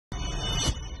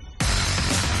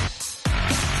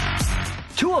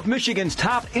Two of Michigan's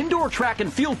top indoor track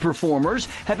and field performers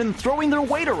have been throwing their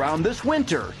weight around this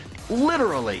winter.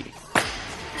 Literally.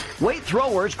 Weight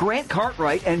throwers Grant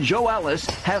Cartwright and Joe Ellis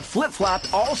have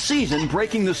flip-flopped all season,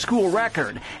 breaking the school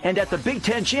record. And at the Big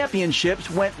Ten Championships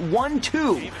went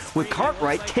 1-2, with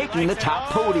Cartwright taking the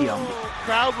top podium.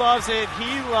 Crowd loves it.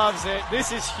 He loves it.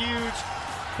 This is huge.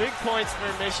 Big points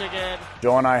for Michigan.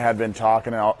 Joe and I had been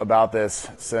talking about this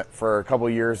for a couple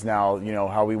years now, you know,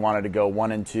 how we wanted to go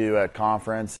 1-2 at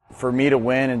conference. For me to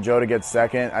win and Joe to get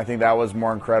second, I think that was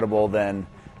more incredible than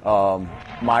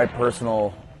my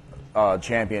personal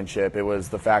championship. It was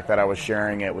the fact that I was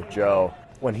sharing it with Joe.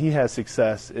 When he has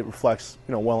success, it reflects,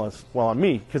 you know, well on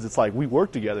me, because it's like we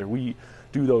work together. We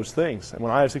do those things. And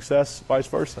when I have success, vice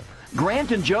versa.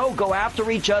 Grant and Joe go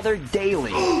after each other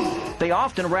daily. They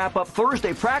often wrap up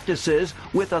Thursday practices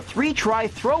with a 3-try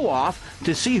throw-off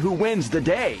to see who wins the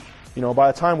day. You know,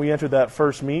 by the time we entered that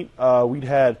first meet, we'd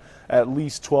had at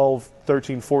least 12,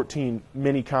 13, 14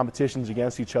 mini competitions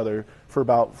against each other for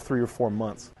about 3 or 4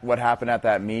 months. What happened at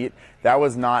that meet, that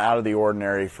was not out of the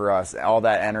ordinary for us. All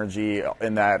that energy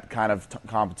in that kind of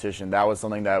competition, that was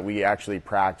something that we actually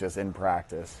practice in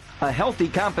practice. A healthy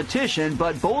competition,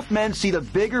 but both men see the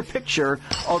bigger picture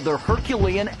of their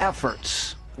Herculean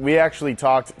efforts. We actually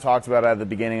talked about it at the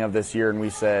beginning of this year, and we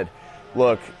said,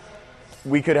 look,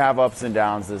 we could have ups and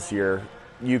downs this year.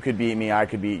 You could beat me, I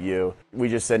could beat you. We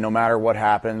just said no matter what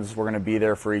happens, we're going to be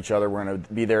there for each other. We're going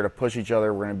to be there to push each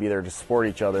other. We're going to be there to support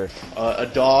each other. A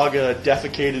dog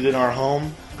defecated in our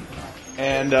home,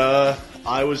 and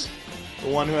I was the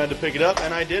one who had to pick it up,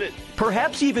 and I did it.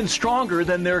 Perhaps even stronger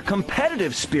than their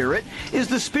competitive spirit is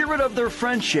the spirit of their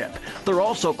friendship. They're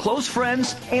also close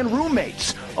friends and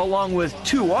roommates, along with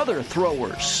 2 other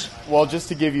throwers. Well, just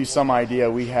to give you some idea,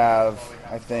 we have,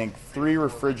 I think, 3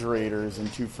 refrigerators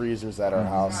and 2 freezers at our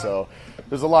house, so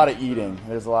there's a lot of eating.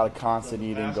 There's a lot of constant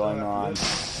eating going on.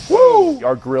 Woo!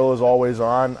 Our grill is always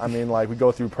on. I mean, like, we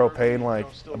go through propane like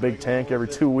a big tank every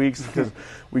 2 weeks because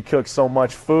we cook so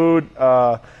much food.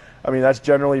 I mean, that's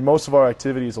generally, most of our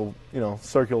activities will, you know,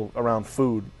 circle around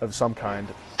food of some kind.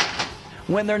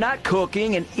 When they're not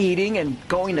cooking and eating and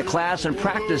going to class and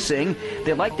practicing,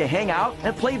 they like to hang out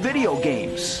and play video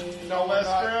games. No less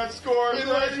Grant scores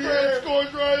right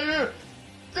here.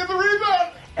 Get the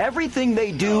rebound. Everything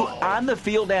they do on the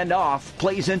field and off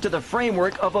plays into the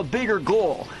framework of a bigger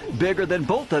goal, bigger than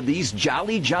both of these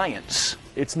jolly giants.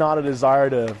 It's not a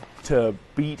desire to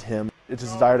beat him. It's a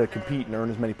desire to compete and earn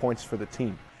as many points for the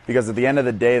team. Because at the end of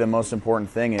the day, the most important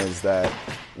thing is that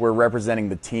we're representing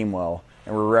the team well,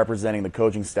 and we're representing the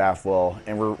coaching staff well,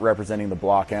 and we're representing the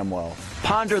Block M well.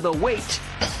 Ponder the weight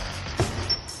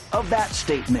of that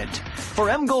statement. For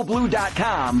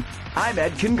MGoBlue.com, I'm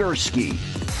Ed Kongursky.